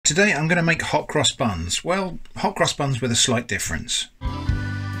Today I'm going to make hot cross buns. Well, hot cross buns with a slight difference.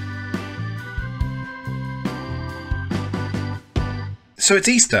 So it's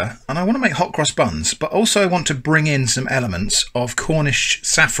Easter and I want to make hot cross buns, but also I want to bring in some elements of Cornish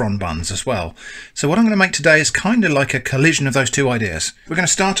saffron buns as well. So what I'm going to make today is kind of like a collision of those two ideas. We're going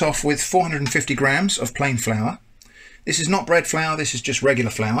to start off with 450 grams of plain flour. This is not bread flour, this is just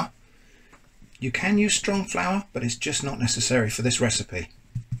regular flour. You can use strong flour, but it's just not necessary for this recipe.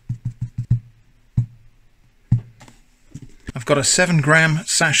 I've got a 7-gram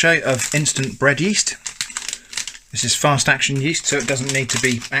sachet of instant bread yeast. This is fast action yeast, so it doesn't need to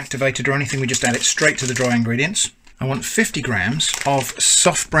be activated or anything, we just add it straight to the dry ingredients. I want 50 grams of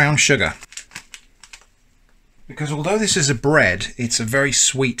soft brown sugar. Because although this is a bread, it's a very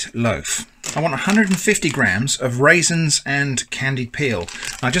sweet loaf. I want 150 grams of raisins and candied peel.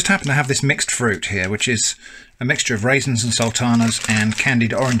 I just happen to have this mixed fruit here, which is a mixture of raisins and sultanas and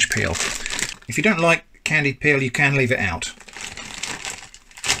candied orange peel. If you don't like candied peel, you can leave it out.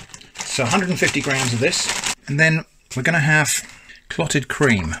 So 150 grams of this. And then we're going to have clotted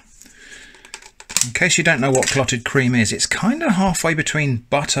cream. In case you don't know what clotted cream is, it's kind of halfway between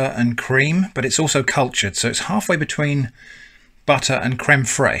butter and cream, but it's also cultured, so it's halfway between butter and creme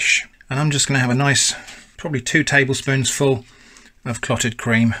fraiche. And I'm just going to have a nice, probably 2 tablespoons full of clotted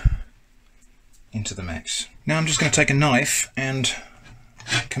cream into the mix. Now I'm just going to take a knife and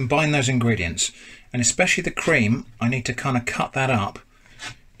combine those ingredients, and especially the cream, I need to kind of cut that up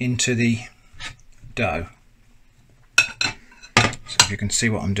into the dough. So if you can see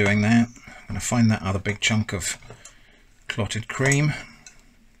what I'm doing there, I'm going to find that other big chunk of clotted cream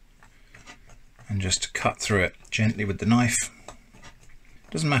and just cut through it gently with the knife.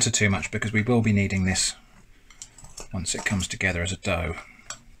 Doesn't matter too much because we will be needing this once it comes together as a dough.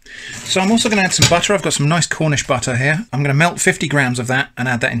 So I'm also going to add some butter. I've got some nice Cornish butter here. I'm going to melt 50 grams of that and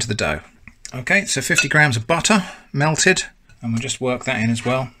add that into the dough. Okay, so 50 grams of butter melted, and we'll just work that in as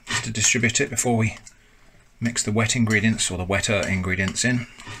well, just to distribute it before we mix the wet ingredients or the wetter ingredients in.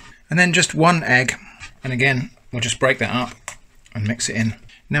 And then just 1 egg, and again we'll just break that up and mix it in.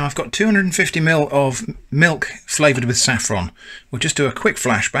 Now I've got 250 ml of milk flavoured with saffron. We'll just do a quick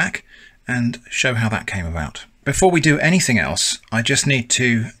flashback and show how that came about. Before we do anything else, I just need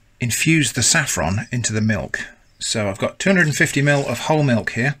to infuse the saffron into the milk. So I've got 250 ml of whole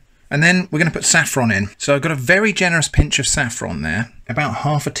milk here, and then we're going to put saffron in. So I've got a very generous pinch of saffron there, about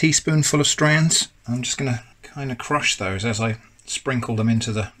half a teaspoonful of strands. I'm just going to kind of crush those as I sprinkle them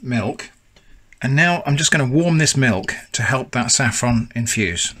into the milk. And now I'm just going to warm this milk to help that saffron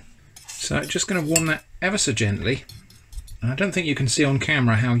infuse. So just going to warm that ever so gently. And I don't think you can see on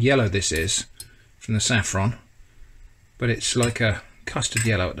camera how yellow this is from the saffron, but it's like a custard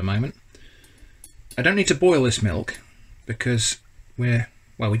yellow at the moment. I don't need to boil this milk because we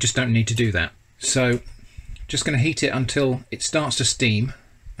just don't need to do that. So just going to heat it until it starts to steam,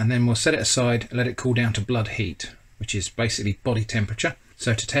 and then we'll set it aside and let it cool down to blood heat, which is basically body temperature.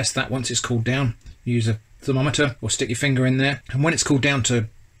 So to test that, once it's cooled down, use a thermometer or stick your finger in there, and when it's cooled down to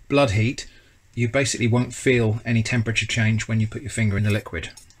blood heat, you basically won't feel any temperature change when you put your finger in the liquid.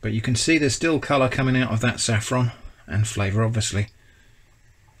 But you can see there's still colour coming out of that saffron, and flavour obviously.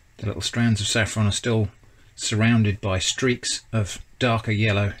 The little strands of saffron are still surrounded by streaks of darker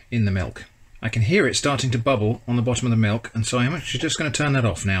yellow in the milk. I can hear it starting to bubble on the bottom of the milk, and so I'm actually just going to turn that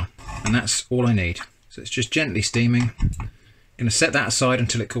off now, and that's all I need. So it's just gently steaming. I'm going to set that aside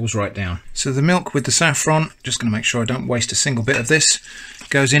until it cools right down. So the milk with the saffron, just going to make sure I don't waste a single bit of this,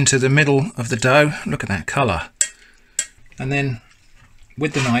 goes into the middle of the dough. Look at that colour. And then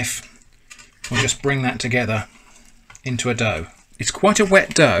with the knife, we'll just bring that together into a dough. It's quite a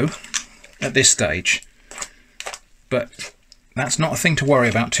wet dough at this stage, but that's not a thing to worry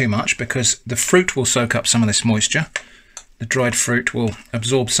about too much because the fruit will soak up some of this moisture. The dried fruit will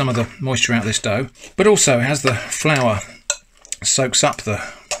absorb some of the moisture out of this dough, but also as the flour soaks up the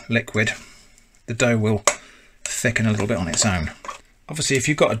liquid, the dough will thicken a little bit on its own. Obviously, if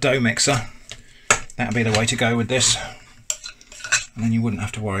you've got a dough mixer, that would be the way to go with this, and then you wouldn't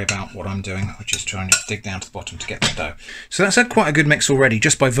have to worry about what I'm doing, which is trying to dig down to the bottom to get the dough. So that's had quite a good mix already,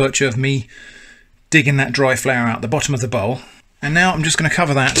 just by virtue of me digging that dry flour out the bottom of the bowl. And now I'm just going to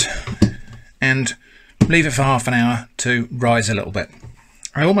cover that and leave it for half an hour to rise a little bit.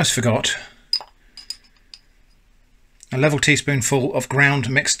 I almost forgot a level teaspoonful of ground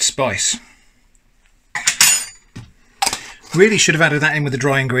mixed spice. Really should have added that in with the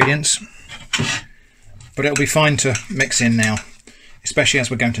dry ingredients, but it'll be fine to mix in now, especially as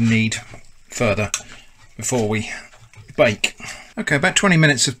we're going to knead further before we bake. Okay, about 20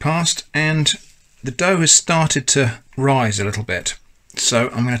 minutes have passed and the dough has started to rise a little bit. So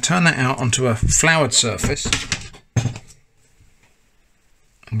I'm going to turn that out onto a floured surface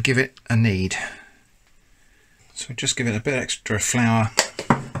and give it a knead. So just give it a bit extra flour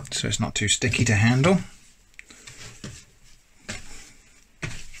so it's not too sticky to handle.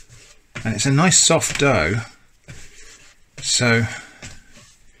 And it's a nice soft dough, so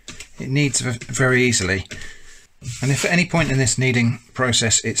it kneads very easily. And if at any point in this kneading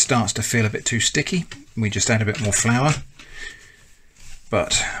process it starts to feel a bit too sticky, we just add a bit more flour.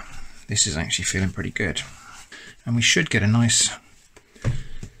 But this is actually feeling pretty good. And we should get a nice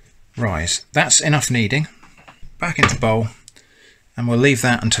rise. That's enough kneading. Back into the bowl, and we'll leave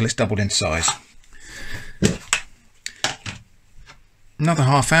that until it's doubled in size. Another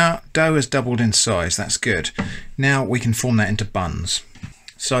half hour, dough has doubled in size, that's good. Now we can form that into buns.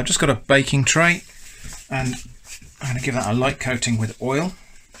 So I've just got a baking tray, and I'm going to give that a light coating with oil,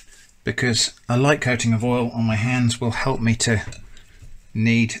 because a light coating of oil on my hands will help me to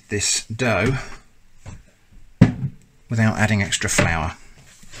knead this dough without adding extra flour.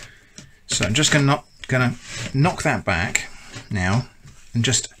 So I'm just going to knock that back now and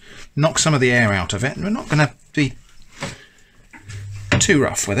just knock some of the air out of it. And we're not going to be too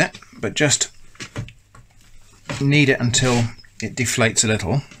rough with it, but just knead it until it deflates a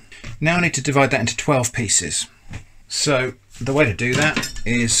little. Now I need to divide that into 12 pieces. So the way to do that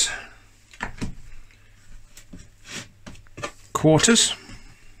is quarters,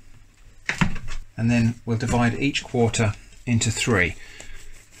 and then we'll divide each quarter into 3.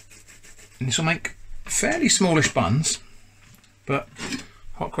 And this will make fairly smallish buns, but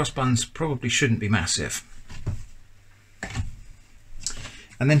hot cross buns probably shouldn't be massive.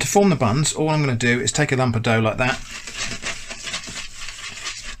 And then to form the buns, all I'm going to do is take a lump of dough like that,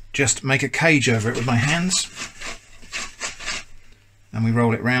 just make a cage over it with my hands, and we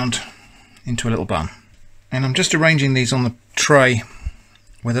roll it round into a little bun. And I'm just arranging these on the tray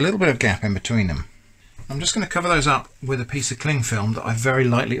with a little bit of gap in between them. I'm just going to cover those up with a piece of cling film that I've very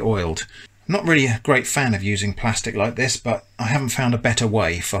lightly oiled. I'm not really a great fan of using plastic like this, but I haven't found a better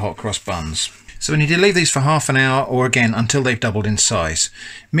way for hot cross buns. So we need to leave these for half an hour, or again until they've doubled in size.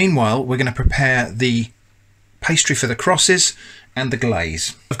 Meanwhile, we're going to prepare the pastry for the crosses and the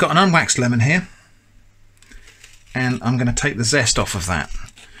glaze. I've got an unwaxed lemon here, and I'm going to take the zest off of that.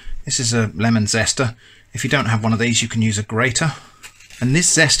 This is a lemon zester. If you don't have one of these, you can use a grater. And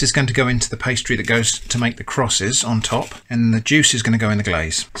this zest is going to go into the pastry that goes to make the crosses on top, and the juice is going to go in the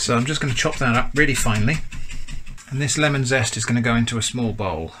glaze. So I'm just going to chop that up really finely, and this lemon zest is going to go into a small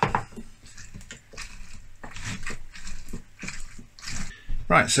bowl.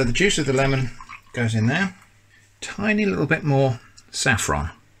 Right, so the juice of the lemon goes in there. Tiny little bit more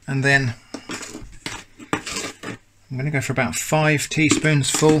saffron, and then I'm going to go for about 5 teaspoons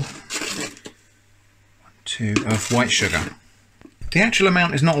full of white sugar. The actual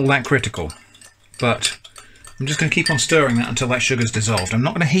amount is not all that critical, but I'm just going to keep on stirring that until that sugar's dissolved. I'm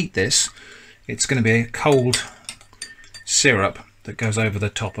not going to heat this. It's going to be a cold syrup that goes over the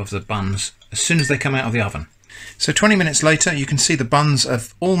top of the buns as soon as they come out of the oven. So 20 minutes later, you can see the buns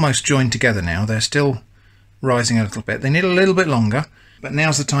have almost joined together now. They're still rising a little bit. They need a little bit longer, but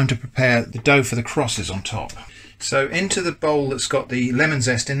now's the time to prepare the dough for the crosses on top. So into the bowl that's got the lemon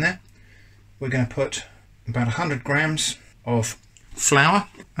zest in there, we're going to put about 100 grams of flour,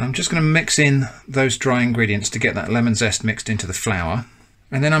 and I'm just going to mix in those dry ingredients to get that lemon zest mixed into the flour.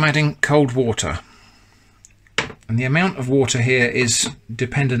 And then I'm adding cold water, and the amount of water here is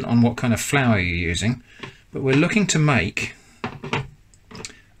dependent on what kind of flour you're using, but we're looking to make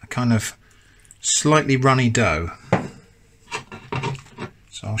a kind of slightly runny dough.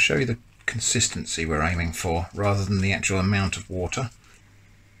 So I'll show you the consistency we're aiming for rather than the actual amount of water.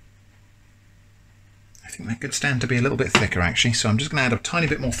 I think that could stand to be a little bit thicker actually, so I'm just going to add a tiny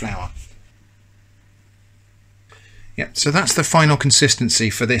bit more flour. Yep, so that's the final consistency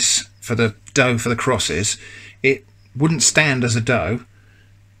for this, for the dough for the crosses. It wouldn't stand as a dough,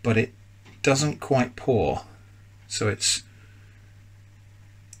 but it doesn't quite pour, so it's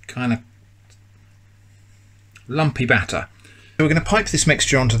kind of lumpy batter. So we're going to pipe this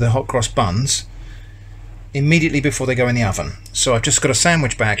mixture onto the hot cross buns immediately before they go in the oven. So I've just got a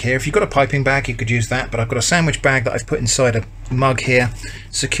sandwich bag here. If you've got a piping bag, you could use that, but I've got a sandwich bag that I've put inside a mug here,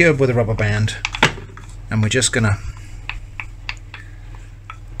 secured with a rubber band, and we're just going to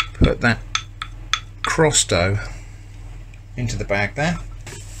put that cross dough into the bag there.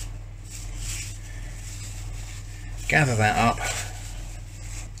 Gather that up,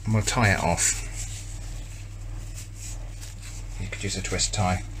 and we'll tie it off. You could use a twist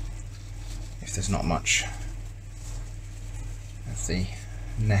tie if there's not much of the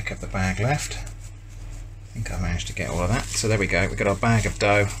neck of the bag left. I think I managed to get all of that. So there we go, we've got our bag of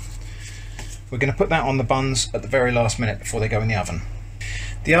dough. We're going to put that on the buns at the very last minute before they go in the oven.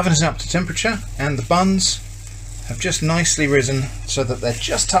 The oven is up to temperature and the buns have just nicely risen so that they're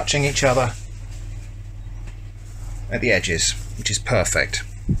just touching each other at the edges, which is perfect.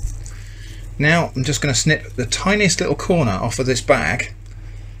 Now I'm just going to snip the tiniest little corner off of this bag.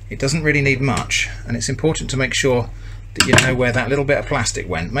 It doesn't really need much, and it's important to make sure that you know where that little bit of plastic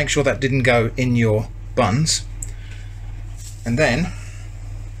went. Make sure that didn't go in your buns. And then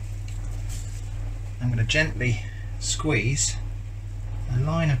I'm going to gently squeeze a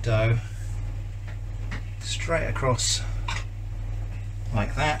line of dough straight across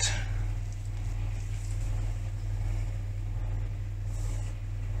like that.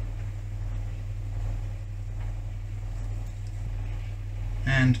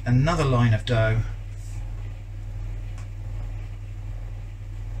 And another line of dough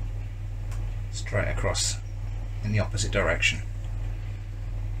straight across in the opposite direction,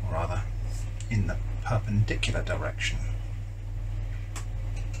 or rather in the perpendicular direction.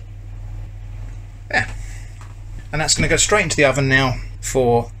 There. And that's going to go straight into the oven now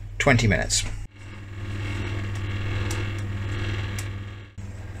for 20 minutes.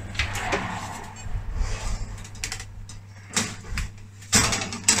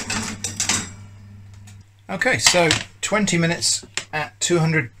 Okay, so 20 minutes at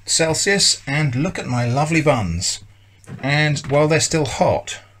 200 Celsius, and look at my lovely buns. And while they're still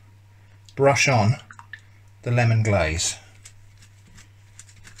hot, brush on the lemon glaze.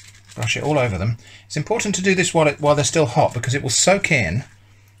 Brush it all over them. It's important to do this while they're still hot because it will soak in,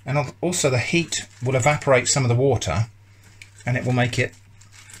 and also the heat will evaporate some of the water and it will make it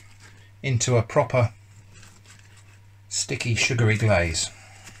into a proper sticky sugary glaze.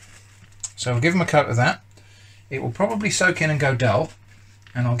 So we'll give them a coat of that. It will probably soak in and go dull,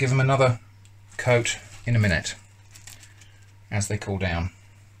 and I'll give them another coat in a minute as they cool down.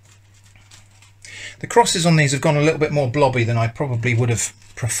 The crosses on these have gone a little bit more blobby than I probably would have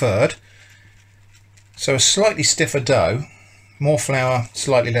preferred. So a slightly stiffer dough, more flour,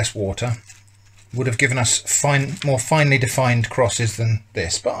 slightly less water, would have given us more finely defined crosses than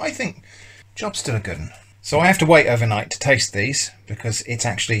this. But I think job's still a good one. So I have to wait overnight to taste these because it's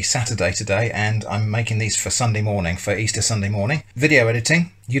actually Saturday today and I'm making these for Sunday morning, for Easter Sunday morning. Video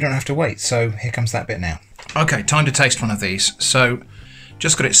editing, you don't have to wait, so here comes that bit now. Okay, time to taste one of these. So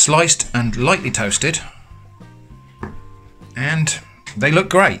just got it sliced and lightly toasted, and they look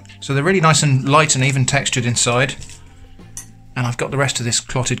great. So they're really nice and light and even textured inside, and I've got the rest of this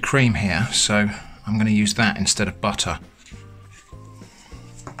clotted cream here, so I'm going to use that instead of butter.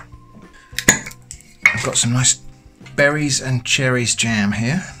 I've got some nice berries and cherries jam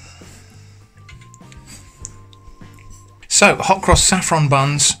here. So, hot cross saffron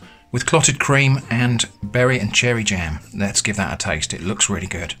buns with clotted cream and berry and cherry jam. Let's give that a taste. It looks really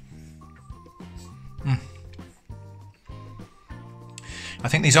good. I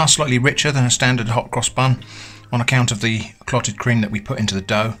think these are slightly richer than a standard hot cross bun on account of the clotted cream that we put into the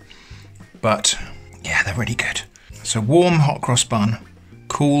dough. But yeah, they're really good. So warm hot cross bun,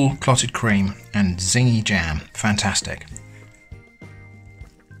 cool clotted cream and zingy jam. Fantastic.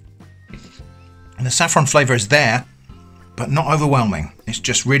 And the saffron flavour is there, but not overwhelming. It's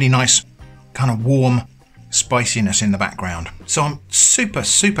just really nice, kind of warm spiciness in the background. So I'm super,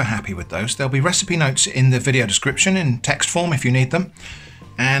 super happy with those. There'll be recipe notes in the video description in text form if you need them.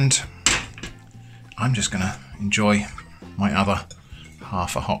 And I'm just going to enjoy my other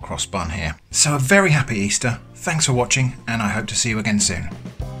half a hot cross bun here. So a very happy Easter. Thanks for watching, and I hope to see you again soon.